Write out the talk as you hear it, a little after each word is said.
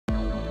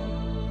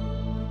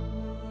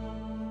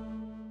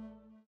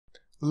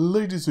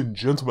Ladies and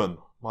gentlemen,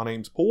 my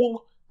name's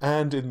Paul,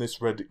 and in this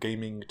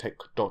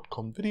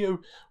redgamingtech.com video,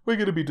 we're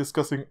going to be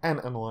discussing and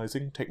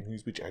analysing tech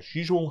news which, as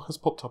usual, has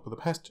popped up in the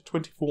past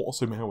 24 or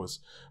so hours.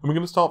 And we're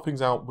going to start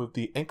things out with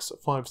the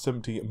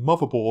X570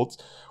 motherboards,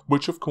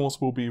 which of course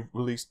will be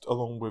released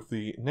along with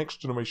the next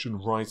generation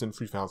Ryzen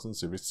 3000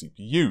 series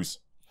CPUs.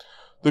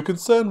 The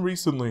concern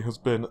recently has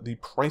been the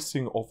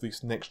pricing of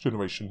these next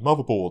generation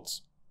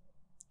motherboards,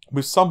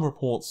 with some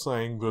reports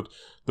saying that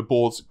the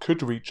boards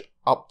could reach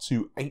up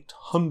to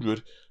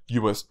 $800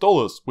 US,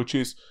 which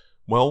is,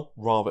 well,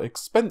 rather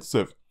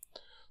expensive.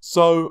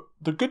 So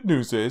the good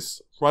news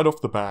is, right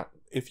off the bat,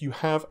 if you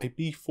have a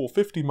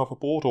B450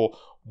 motherboard or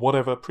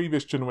whatever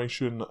previous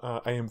generation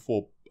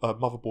AM4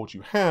 motherboard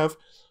you have,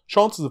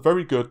 chances are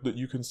very good that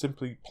you can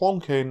simply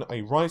plonk in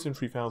a Ryzen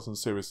 3000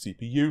 series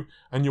CPU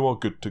and you are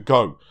good to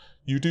go.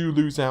 You do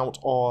lose out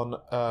on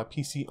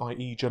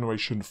PCIe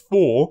Generation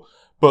 4,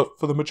 but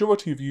for the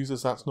majority of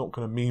users that's not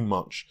going to mean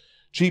much.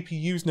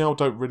 GPUs now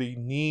don't really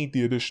need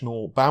the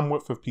additional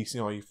bandwidth of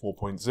PCIe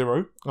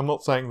 4.0. I'm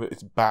not saying that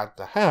it's bad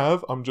to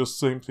have, I'm just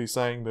simply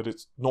saying that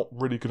it's not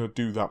really going to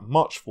do that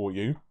much for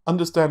you.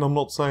 Understand, I'm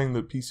not saying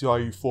that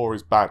PCIe 4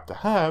 is bad to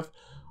have,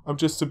 I'm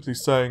just simply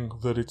saying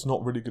that it's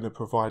not really going to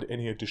provide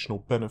any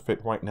additional benefit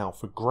right now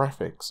for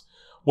graphics.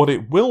 What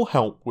it will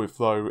help with,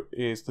 though,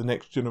 is the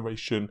next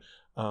generation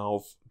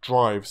of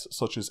drives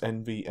such as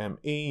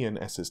NVMe and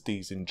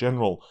SSDs in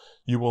general.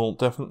 You will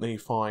definitely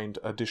find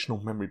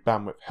additional memory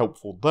bandwidth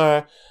helpful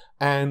there,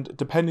 and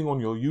depending on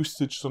your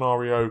usage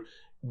scenario,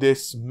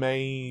 this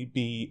may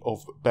be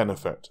of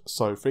benefit.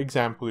 So for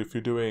example, if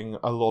you're doing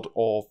a lot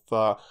of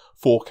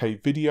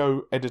 4K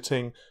video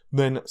editing,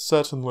 then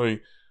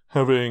certainly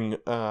having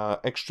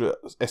extra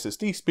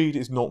SSD speed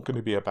is not going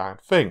to be a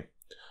bad thing.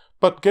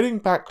 But getting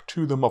back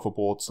to the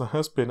motherboards, there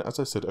has been, as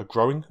I said, a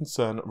growing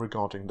concern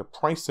regarding the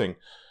pricing.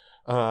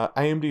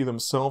 AMD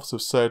themselves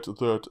have said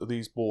that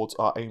these boards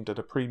are aimed at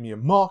a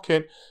premium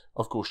market.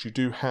 Of course, you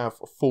do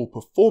have full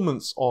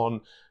performance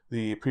on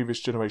the previous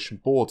generation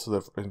boards, so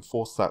they've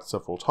enforced that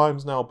several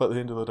times now, but at the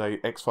end of the day,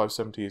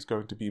 X570 is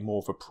going to be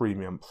more of a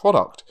premium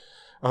product.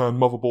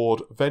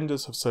 Motherboard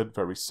vendors have said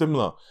very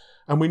similar.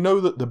 And we know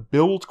that the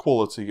build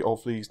quality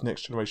of these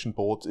next generation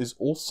boards is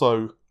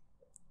also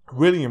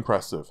really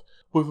impressive.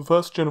 With the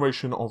first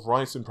generation of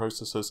Ryzen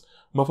processors,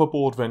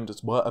 motherboard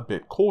vendors were a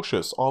bit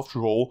cautious.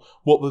 After all,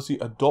 what was the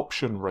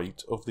adoption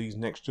rate of these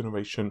next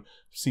generation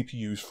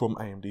CPUs from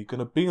AMD going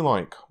to be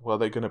like? Were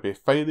they going to be a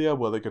failure?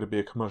 Were they going to be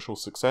a commercial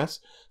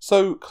success?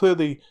 So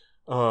clearly,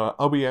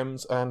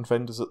 OEMs and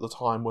vendors at the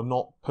time were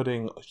not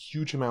putting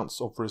huge amounts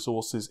of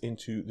resources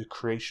into the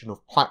creation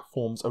of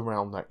platforms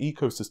around that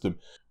ecosystem.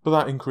 But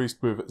that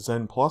increased with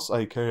Zen Plus,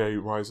 aka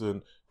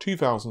Ryzen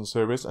 2000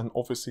 series, and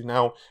obviously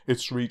now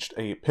it's reached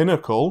a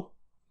pinnacle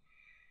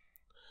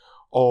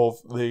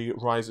of the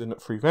Ryzen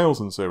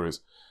 3000 series.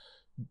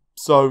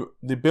 So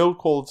the build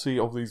quality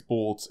of these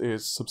boards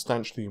is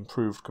substantially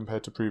improved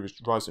compared to previous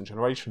Ryzen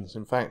generations.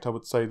 In fact, I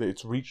would say that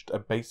it's reached a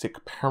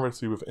basic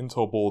parity with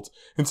Intel boards.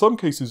 In some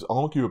cases,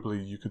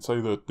 arguably, you could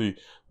say that the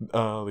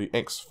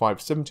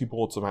X570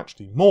 boards are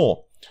actually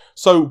more.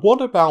 So what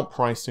about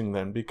pricing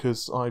then?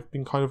 Because I've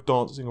been kind of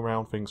dancing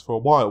around things for a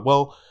while.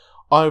 Well,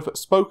 I've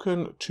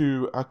spoken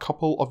to a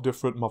couple of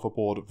different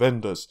motherboard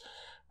vendors,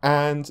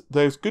 and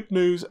there's good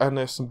news and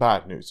there's some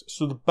bad news.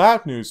 So the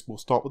bad news, we'll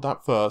start with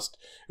that first,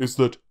 is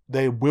that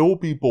there will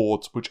be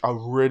boards which are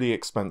really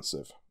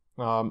expensive.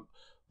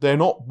 They're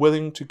not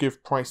willing to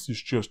give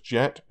prices just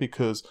yet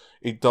because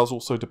it does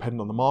also depend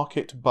on the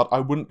market, but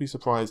I wouldn't be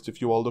surprised if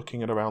you are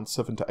looking at around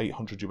 $700 to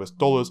 $800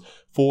 US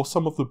for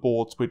some of the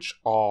boards which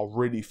are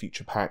really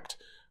feature packed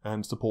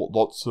and support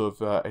lots of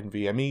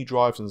NVMe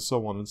drives and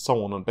so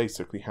on, and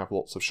basically have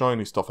lots of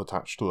shiny stuff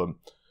attached to them.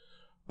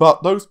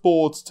 But those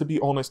boards, to be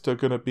honest, are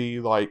going to be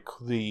like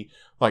the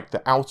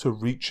outer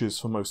reaches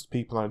for most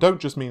people. And I don't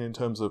just mean in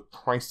terms of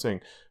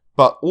pricing,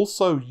 but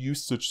also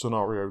usage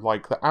scenario.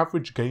 Like the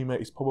average gamer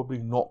is probably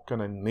not going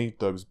to need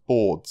those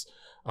boards.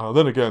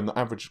 Then again, the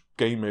average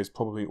gamer is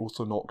probably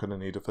also not going to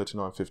need a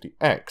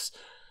 3950X.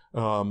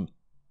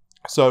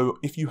 So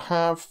if you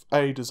have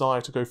a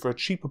desire to go for a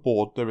cheaper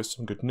board, there is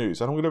some good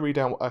news. And I'm going to read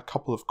out a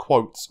couple of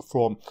quotes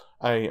from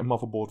a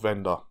motherboard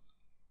vendor.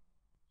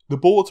 The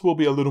boards will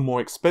be a little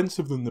more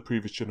expensive than the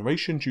previous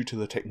generation due to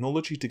the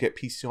technology to get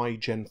PCIe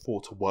Gen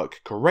 4 to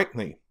work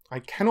correctly. I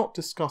cannot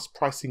discuss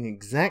pricing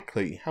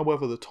exactly,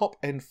 however the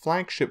top-end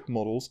flagship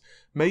models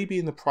may be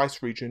in the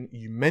price region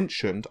you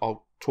mentioned.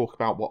 I'll talk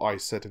about what I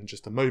said in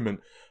just a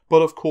moment,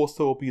 but of course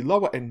there will be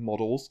lower-end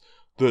models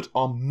that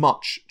are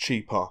much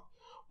cheaper.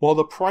 While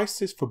the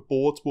prices for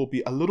boards will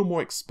be a little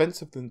more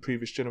expensive than the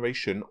previous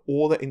generation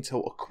or their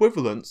Intel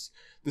equivalents,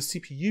 the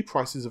CPU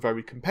prices are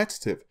very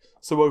competitive.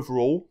 So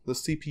overall, the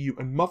CPU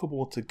and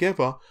motherboard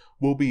together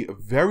will be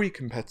very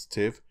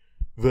competitive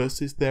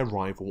versus their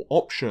rival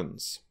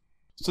options.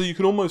 So you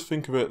can almost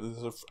think of it,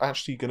 there's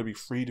actually going to be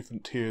 3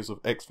 different tiers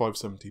of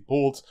X570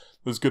 boards.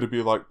 There's going to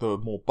be like the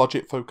more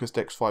budget-focused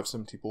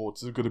X570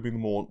 boards, there's going to be the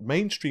more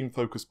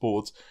mainstream-focused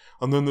boards,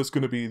 and then there's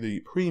going to be the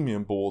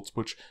premium boards,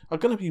 which are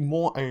going to be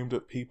more aimed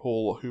at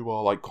people who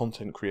are like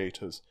content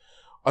creators.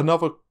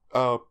 Another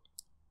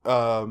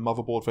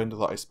motherboard vendor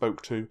that I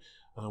spoke to,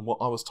 what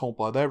I was told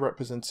by their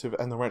representative,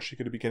 and they're actually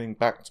going to be getting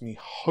back to me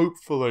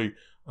hopefully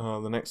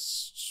the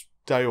next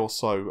day or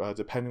so,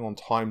 depending on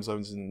time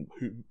zones and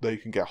who they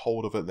can get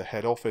hold of at the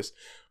head office.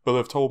 But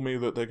they've told me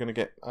that they're going to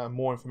get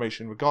more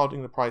information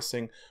regarding the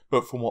pricing,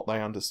 but from what they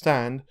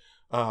understand,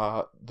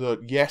 that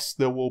yes,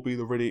 there will be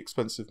the really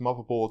expensive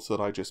motherboards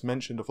that I just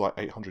mentioned of like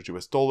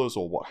 $800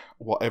 or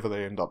whatever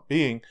they end up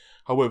being.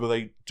 However,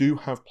 they do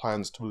have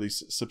plans to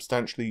release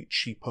substantially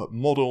cheaper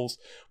models,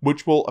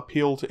 which will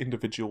appeal to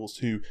individuals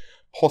who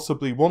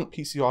possibly want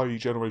PCIe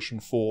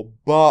Generation 4,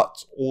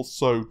 but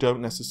also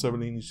don't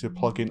necessarily need to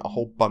plug in a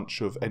whole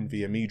bunch of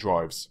NVMe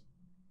drives.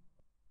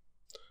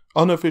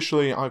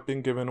 Unofficially, I've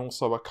been given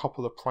also a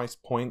couple of price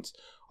points.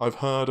 I've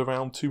heard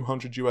around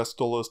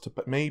 $200 to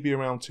maybe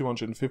around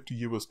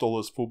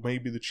 $250 for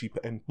maybe the cheaper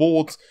end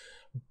boards,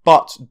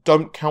 but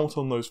don't count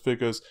on those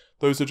figures.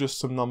 Those are just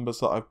some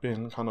numbers that I've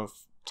been kind of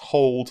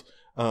told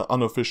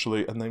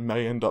unofficially, and they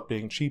may end up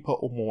being cheaper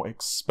or more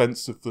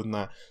expensive than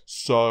that.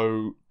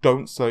 So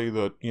don't say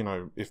that, you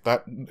know, if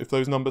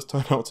those numbers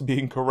turn out to be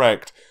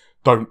incorrect,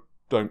 don't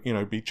you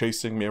know, be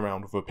chasing me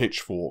around with a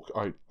pitchfork.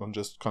 I'm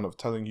just kind of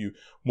telling you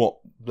what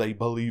they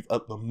believe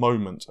at the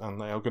moment,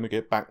 and they are going to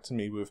get back to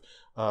me with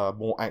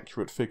more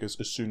accurate figures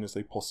as soon as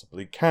they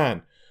possibly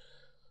can.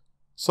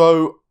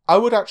 So I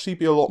would actually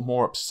be a lot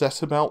more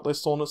upset about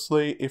this,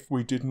 honestly, if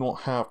we did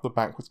not have the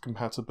backwards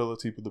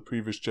compatibility with the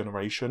previous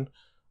generation.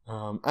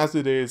 As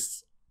it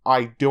is,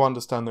 I do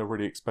understand they're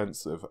really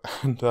expensive,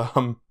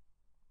 and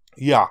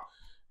yeah,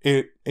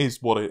 it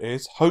is what it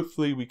is.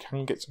 Hopefully we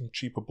can get some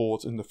cheaper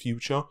boards in the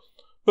future,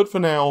 but for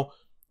now,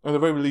 at the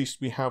very least,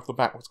 we have the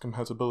backwards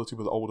compatibility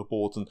with older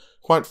boards, and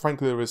quite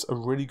frankly, there is a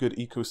really good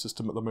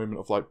ecosystem at the moment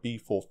of like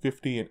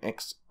B450 and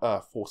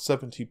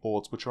X470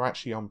 boards, which are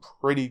actually on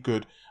pretty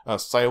good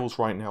sales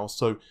right now.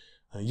 So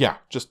yeah,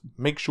 just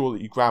make sure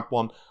that you grab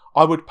one.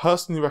 I would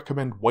personally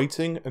recommend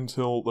waiting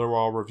until there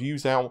are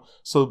reviews out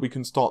so that we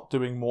can start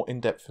doing more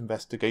in-depth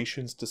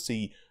investigations to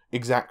see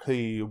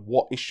exactly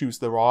what issues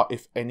there are,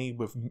 if any,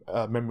 with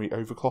memory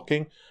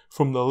overclocking.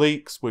 From the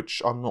leaks,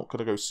 which I'm not going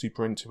to go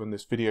super into in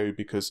this video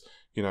because,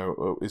 you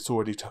know, it's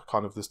already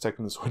this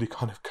segment is already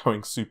kind of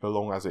going super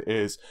long as it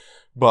is.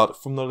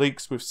 But from the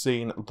leaks we've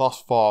seen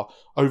thus far,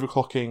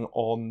 overclocking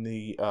on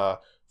the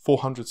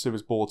 400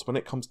 series boards, when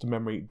it comes to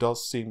memory,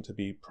 does seem to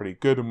be pretty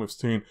good, and we've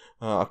seen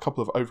a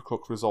couple of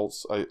overclock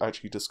results. I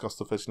actually discussed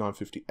the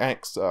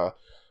 3950X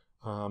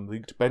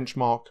leaked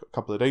benchmark a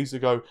couple of days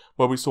ago,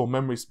 where we saw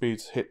memory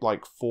speeds hit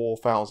like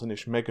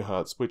 4,000-ish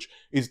megahertz, which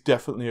is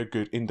definitely a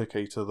good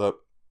indicator that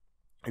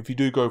if you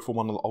do go for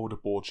one of the older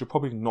boards, you're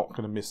probably not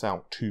going to miss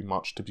out too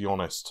much, to be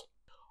honest.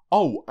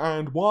 Oh,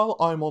 and while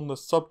I'm on the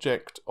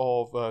subject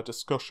of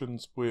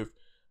discussions with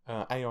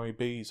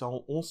AIBs,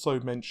 I'll also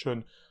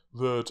mention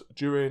that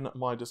during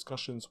my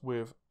discussions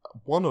with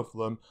one of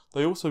them,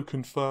 they also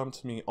confirmed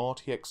to me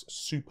RTX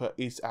Super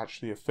is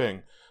actually a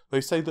thing.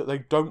 They say that they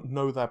don't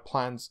know their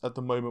plans at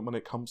the moment when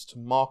it comes to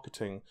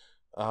marketing,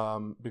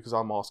 because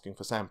I'm asking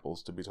for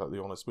samples, to be totally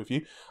honest with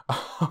you.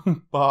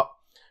 But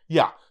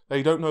yeah,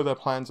 they don't know their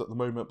plans at the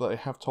moment, but they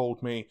have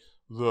told me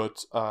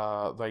that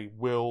they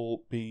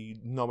will be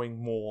knowing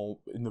more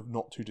in the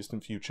not too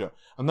distant future.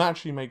 And that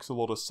actually makes a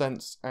lot of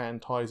sense and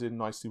ties in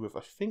nicely with,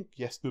 I think,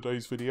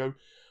 yesterday's video,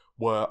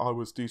 where I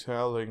was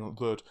detailing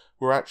that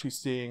we're actually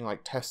seeing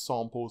like test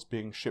samples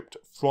being shipped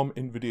from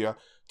Nvidia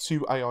to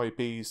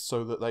AIBs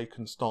so that they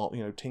can start,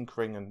 you know,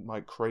 tinkering and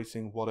like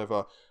creating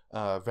whatever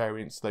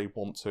variants they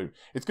want to.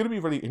 It's going to be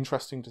really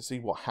interesting to see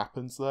what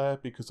happens there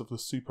because of the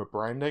Super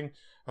branding,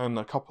 and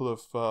a couple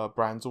of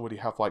brands already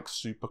have like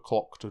Super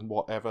clocked and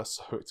whatever,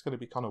 so it's going to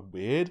be kind of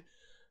weird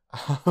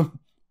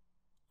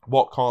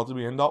what cards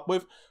we end up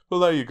with. But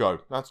there you go,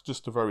 that's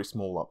just a very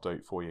small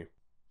update for you.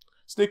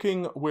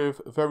 Sticking with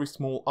very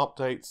small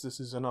updates, this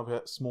is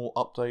another small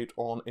update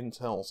on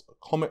Intel's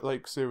Comet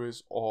Lake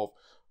series of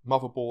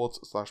motherboards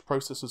 /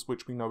 processors,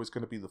 which we know is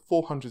going to be the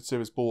 400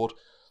 series board.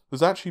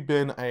 There's actually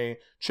been a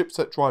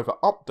chipset driver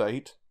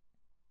update.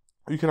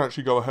 You can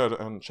actually go ahead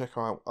and check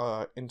out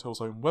Intel's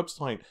own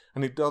website,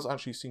 and it does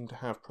actually seem to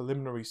have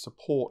preliminary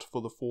support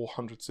for the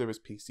 400 series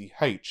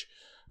PCH.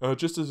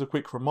 Just as a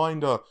quick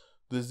reminder,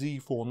 the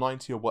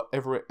Z490 or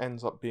whatever it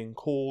ends up being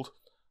called,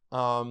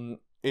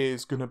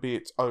 is going to be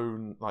its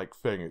own like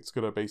thing. It's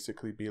going to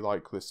basically be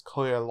like this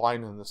clear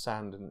line in the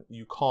sand, and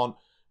you can't,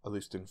 at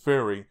least in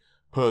theory,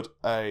 put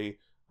a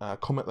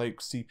Comet Lake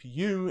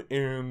CPU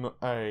in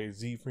a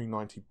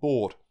Z390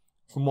 board.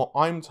 From what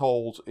I'm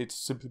told, it's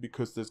simply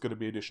because there's going to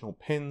be additional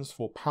pins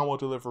for power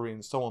delivery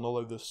and so on,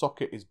 although the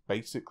socket is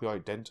basically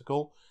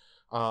identical.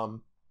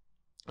 And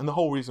the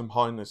whole reason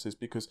behind this is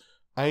because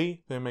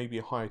A, there may be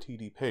a higher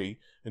TDP,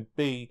 and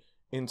B,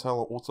 Intel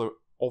are also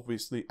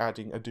obviously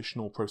adding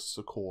additional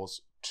processor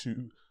cores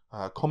to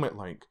Comet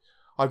Lake.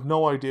 I've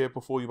no idea,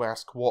 before you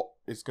ask, what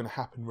is going to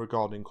happen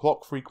regarding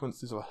clock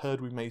frequencies. I've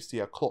heard we may see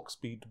a clock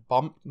speed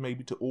bump,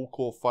 maybe to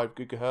all-core 5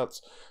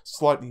 GHz,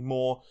 slightly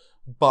more,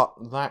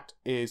 but that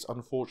is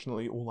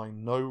unfortunately all I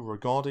know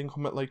regarding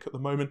Comet Lake at the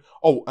moment.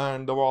 Oh,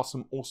 and there are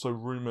some also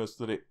rumours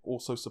that it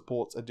also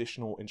supports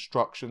additional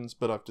instructions,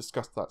 but I've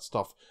discussed that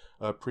stuff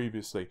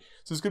previously.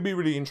 So it's going to be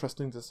really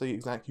interesting to see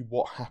exactly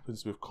what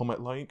happens with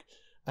Comet Lake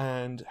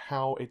and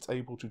how it's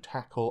able to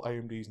tackle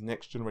AMD's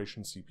next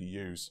generation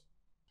CPUs.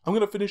 I'm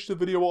going to finish the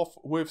video off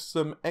with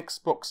some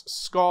Xbox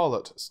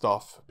Scarlett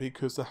stuff,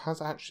 because there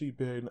has actually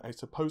been a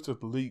supposed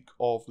leak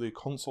of the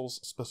console's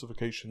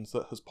specifications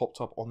that has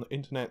popped up on the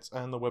internet,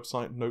 and the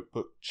website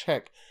Notebook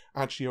Check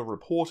actually are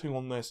reporting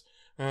on this,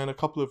 and a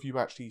couple of you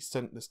actually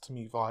sent this to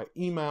me via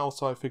email,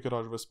 so I figured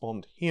I'd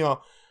respond here,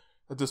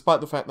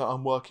 despite the fact that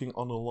I'm working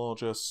on a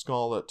larger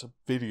Scarlett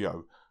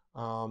video,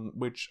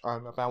 which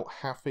I'm about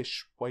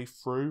half-ish way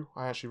through.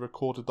 I actually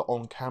recorded the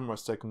on-camera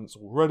segments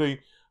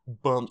already,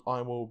 but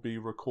I will be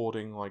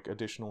recording like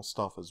additional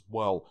stuff as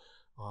well.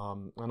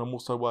 And I'm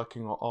also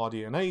working on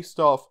RDNA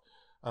stuff,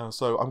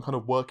 so I'm kind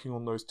of working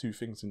on those two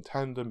things in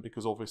tandem,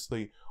 because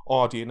obviously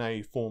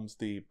RDNA forms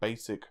the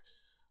basic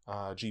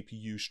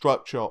GPU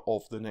structure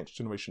of the next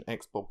generation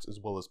Xbox as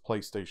well as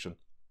PlayStation.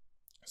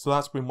 So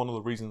that's been one of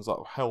the reasons that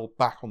I've held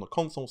back on the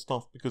console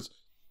stuff, because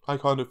I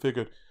kind of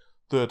figured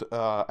that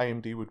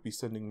AMD would be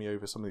sending me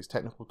over some of these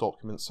technical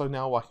documents, so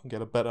now I can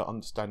get a better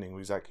understanding of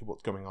exactly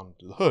what's going on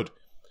under the hood.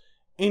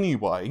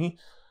 Anyway,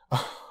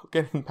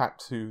 getting back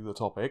to the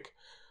topic,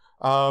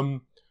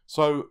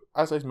 so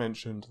as I've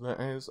mentioned, there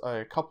is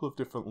a couple of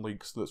different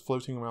leaks that's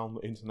floating around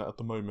the internet at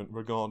the moment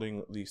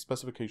regarding the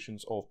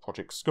specifications of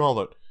Project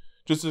Scarlett.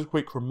 Just as a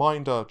quick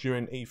reminder,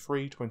 during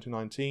E3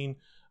 2019,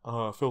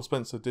 Phil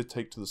Spencer did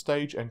take to the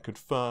stage and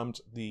confirmed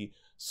the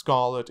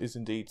Scarlett is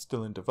indeed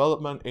still in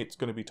development. It's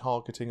going to be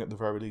targeting at the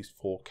very least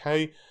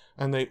 4K,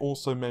 and they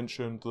also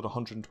mentioned that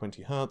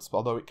 120Hz,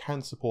 although it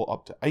can support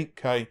up to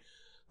 8K,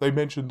 they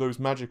mentioned those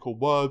magical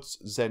words,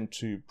 Zen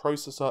 2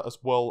 processor, as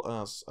well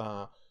as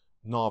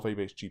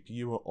Navi-based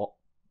GPU, or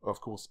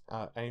of course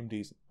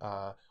AMD's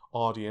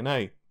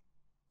RDNA.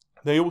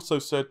 They also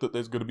said that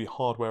there's going to be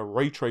hardware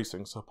ray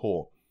tracing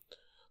support.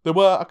 There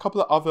were a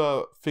couple of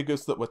other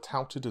figures that were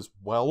touted as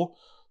well.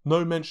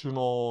 No mention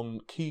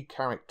on key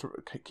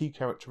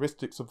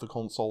characteristics of the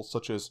console,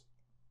 such as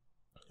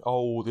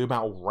the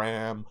amount of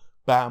RAM,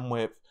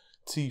 bandwidth,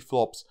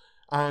 T-flops,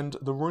 and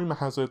the rumor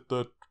has it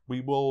that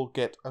we will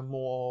get a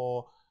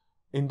more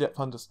in-depth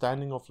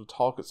understanding of the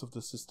targets of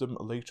the system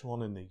later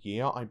on in the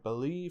year. I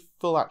believe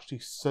Phil actually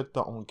said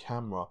that on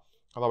camera,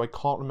 although I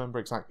can't remember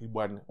exactly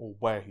when or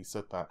where he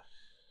said that.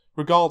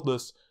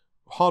 Regardless,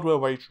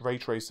 hardware ray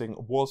tracing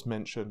was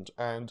mentioned,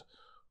 and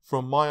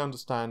from my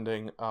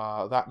understanding,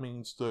 that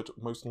means that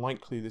most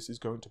likely this is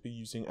going to be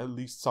using at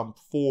least some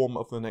form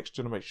of the next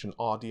generation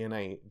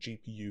RDNA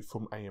GPU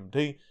from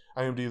AMD.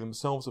 AMD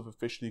themselves have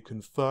officially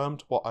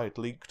confirmed what I had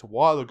leaked a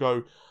while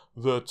ago,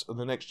 that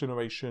the next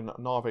generation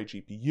Navi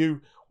GPU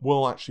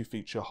will actually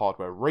feature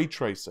hardware ray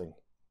tracing.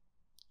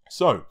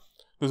 So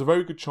there's a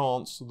very good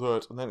chance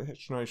that the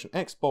next generation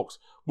Xbox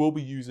will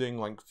be using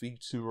like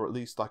V2, or at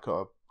least like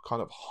a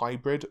kind of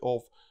hybrid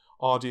of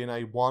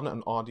RDNA 1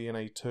 and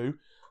RDNA 2.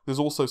 There's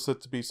also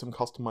said to be some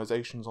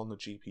customizations on the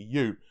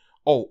GPU.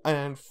 Oh,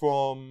 and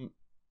from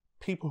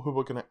people who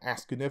are going to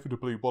ask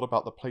inevitably, what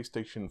about the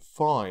PlayStation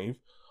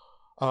 5?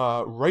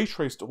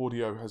 Ray-traced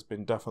audio has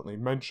been definitely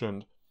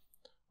mentioned,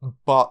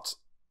 but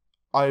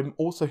I'm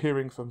also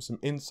hearing from some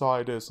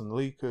insiders and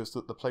leakers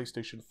that the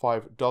PlayStation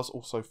 5 does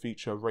also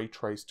feature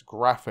ray-traced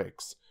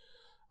graphics.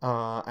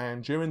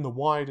 And during the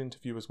Wired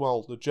interview as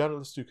well, the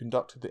journalist who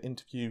conducted the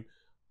interview,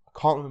 I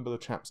can't remember the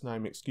chap's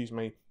name, excuse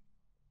me,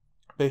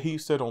 but he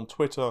said on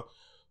Twitter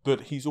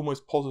that he's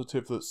almost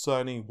positive that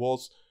Cerny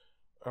was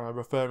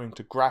referring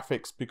to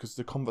graphics, because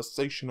the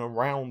conversation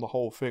around the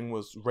whole thing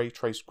was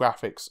ray-traced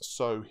graphics,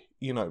 so,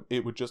 you know,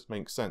 it would just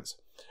make sense.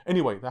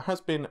 Anyway, there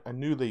has been a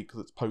new leak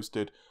that's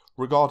posted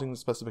regarding the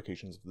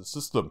specifications of the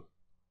system.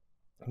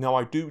 Now,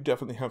 I do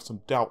definitely have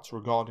some doubts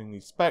regarding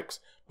these specs,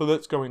 but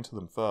let's go into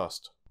them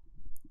first.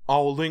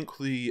 I'll link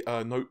the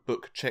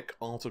Notebook Check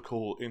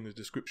article in the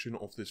description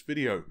of this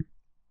video.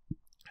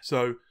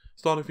 So,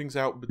 starting things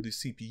out with the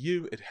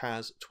CPU, it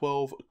has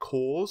 12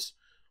 cores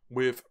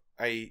with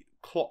a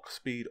clock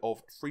speed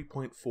of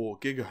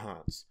 3.4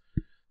 GHz.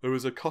 There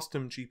is a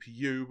custom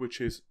GPU which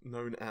is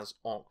known as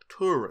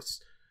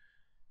Arcturus.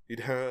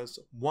 It has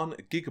 1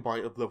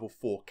 GB of level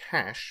 4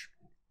 cache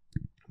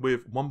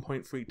with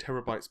 1.3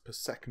 terabytes per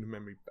second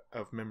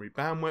of memory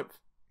bandwidth,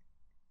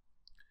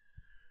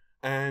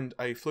 and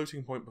a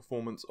floating point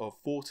performance of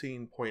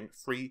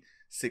 14.366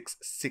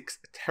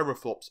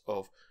 teraflops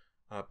of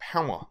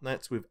power.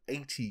 That's with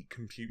 80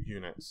 compute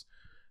units.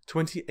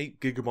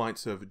 28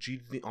 gigabytes of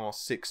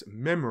GDDR6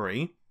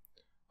 memory,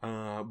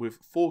 with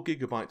 4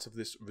 gigabytes of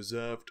this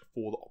reserved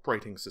for the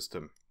operating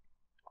system.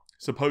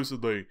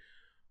 Supposedly,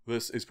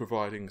 this is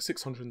providing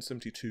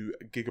 672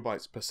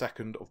 gigabytes per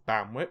second of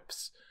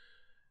bandwidths,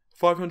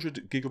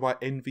 500GB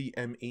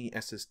NVMe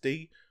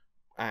SSD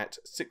at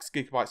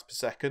 6GB per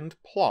second,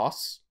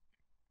 plus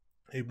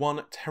a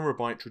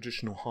 1TB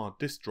traditional hard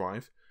disk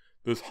drive.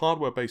 There's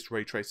hardware-based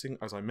ray tracing,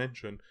 as I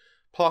mentioned,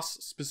 plus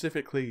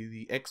specifically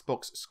the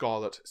Xbox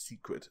Scarlett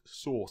secret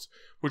source,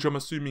 which I'm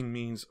assuming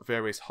means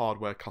various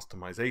hardware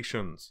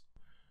customizations.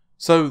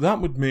 So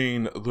that would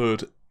mean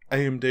that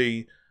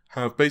AMD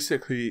have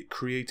basically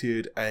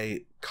created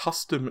a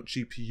custom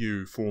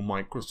GPU for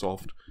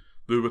Microsoft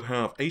that would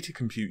have 80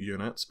 compute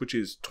units, which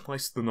is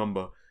twice the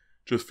number,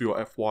 just for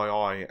your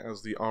FYI,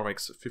 as the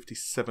RX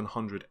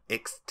 5700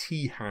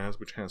 XT has,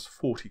 which has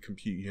 40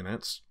 compute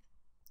units.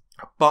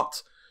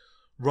 But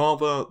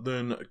rather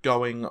than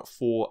going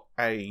for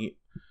a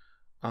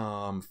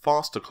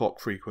faster clock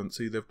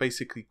frequency, they've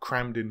basically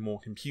crammed in more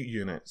compute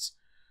units.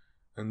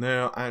 And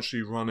they're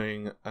actually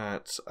running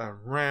at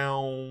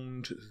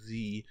around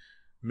the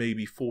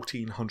maybe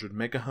 1400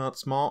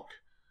 megahertz mark,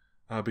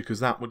 because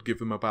that would give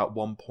them about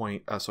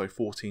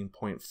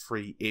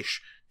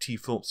 14.3-ish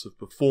teraflops of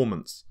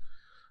performance.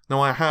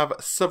 Now, I have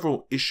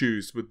several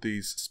issues with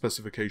these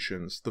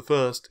specifications. The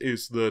first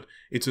is that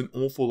it's an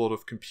awful lot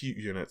of compute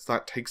units.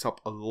 That takes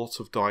up a lot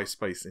of die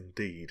space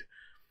indeed.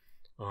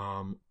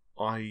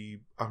 I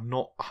am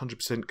not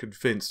 100%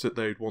 convinced that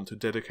they'd want to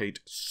dedicate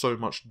so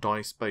much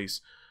die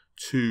space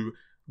to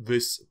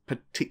this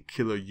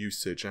particular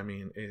usage. I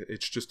mean,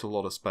 it's just a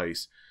lot of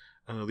space.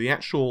 The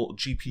actual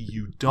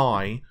GPU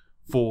die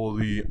for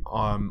the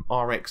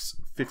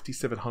RX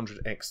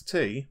 5700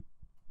 XT,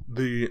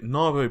 the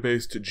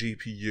Navi-based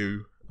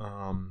GPU,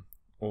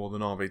 or the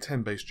Navi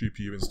 10-based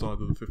GPU inside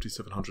of the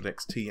 5700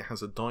 XT,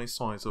 has a die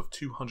size of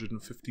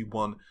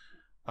 251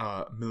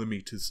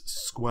 millimeters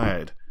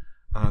squared.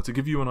 To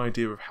give you an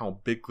idea of how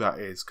big that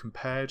is,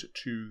 compared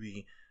to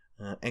the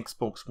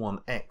Xbox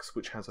One X,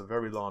 which has a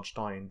very large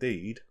die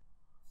indeed,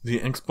 the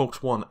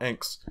Xbox One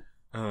X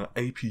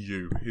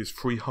APU is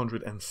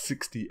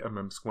 360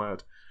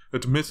 squared.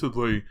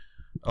 Admittedly,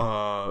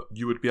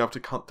 you would be able to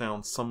cut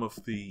down some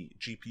of the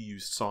GPU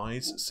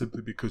size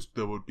simply because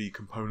there would be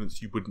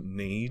components you wouldn't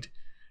need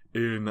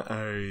in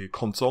a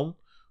console.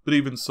 But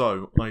even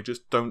so, I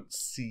just don't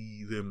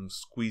see them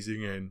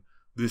squeezing in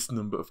this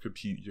number of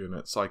compute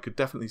units. I could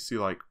definitely see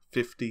like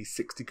 50,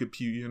 60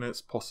 compute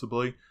units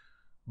possibly,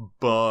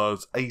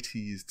 but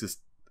 80 is just,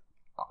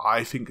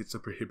 I think it's a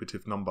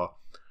prohibitive number.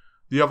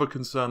 The other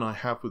concern I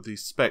have with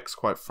these specs,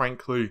 quite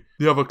frankly,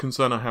 the other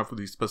concern I have with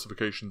these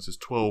specifications is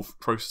 12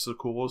 processor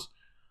cores.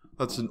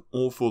 That's an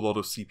awful lot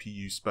of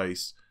CPU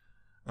space,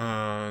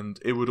 and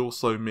it would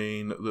also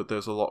mean that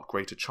there's a lot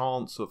greater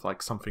chance of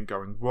like something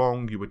going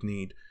wrong. You would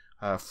need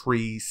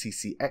 3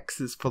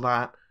 CCXs for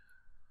that.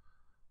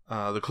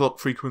 The clock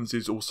frequency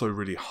is also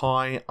really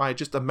high. I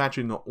just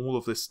imagine that all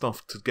of this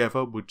stuff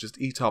together would just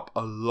eat up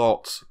a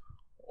lot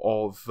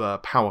of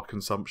power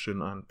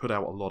consumption and put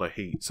out a lot of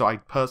heat. So I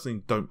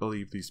personally don't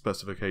believe these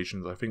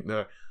specifications. I think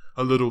they're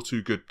a little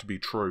too good to be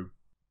true.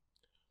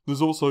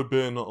 There's also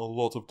been a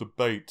lot of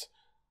debate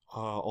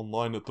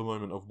online at the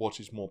moment of what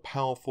is more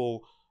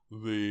powerful,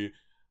 the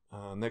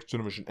next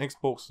generation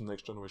Xbox and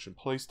next generation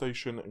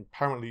PlayStation. And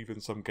apparently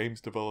even some games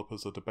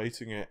developers are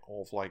debating it,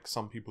 of like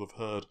some people have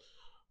heard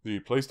the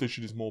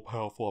PlayStation is more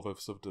powerful,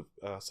 others have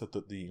said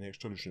that the next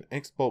generation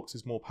Xbox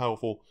is more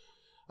powerful.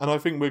 And I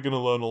think we're going to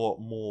learn a lot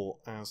more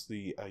as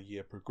the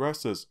year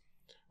progresses.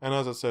 And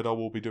as I said, I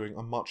will be doing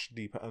a much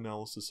deeper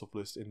analysis of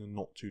this in the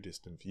not too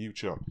distant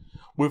future.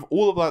 With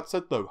all of that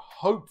said though,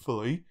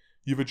 hopefully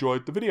you've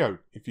enjoyed the video.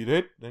 If you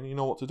did, then you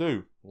know what to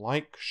do.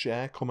 Like,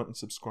 share, comment and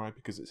subscribe,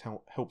 because it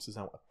helps us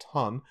out a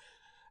ton.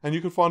 And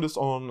you can find us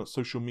on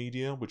social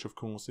media, which of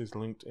course is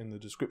linked in the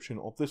description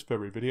of this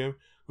very video,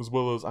 as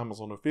well as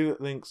Amazon affiliate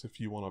links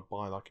if you want to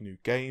buy like a new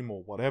game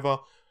or whatever.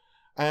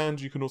 And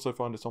you can also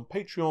find us on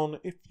Patreon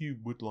if you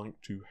would like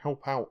to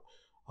help out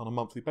on a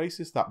monthly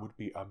basis. That would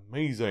be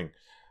amazing.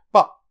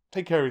 But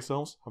take care of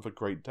yourselves. Have a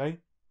great day.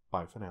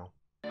 Bye for now.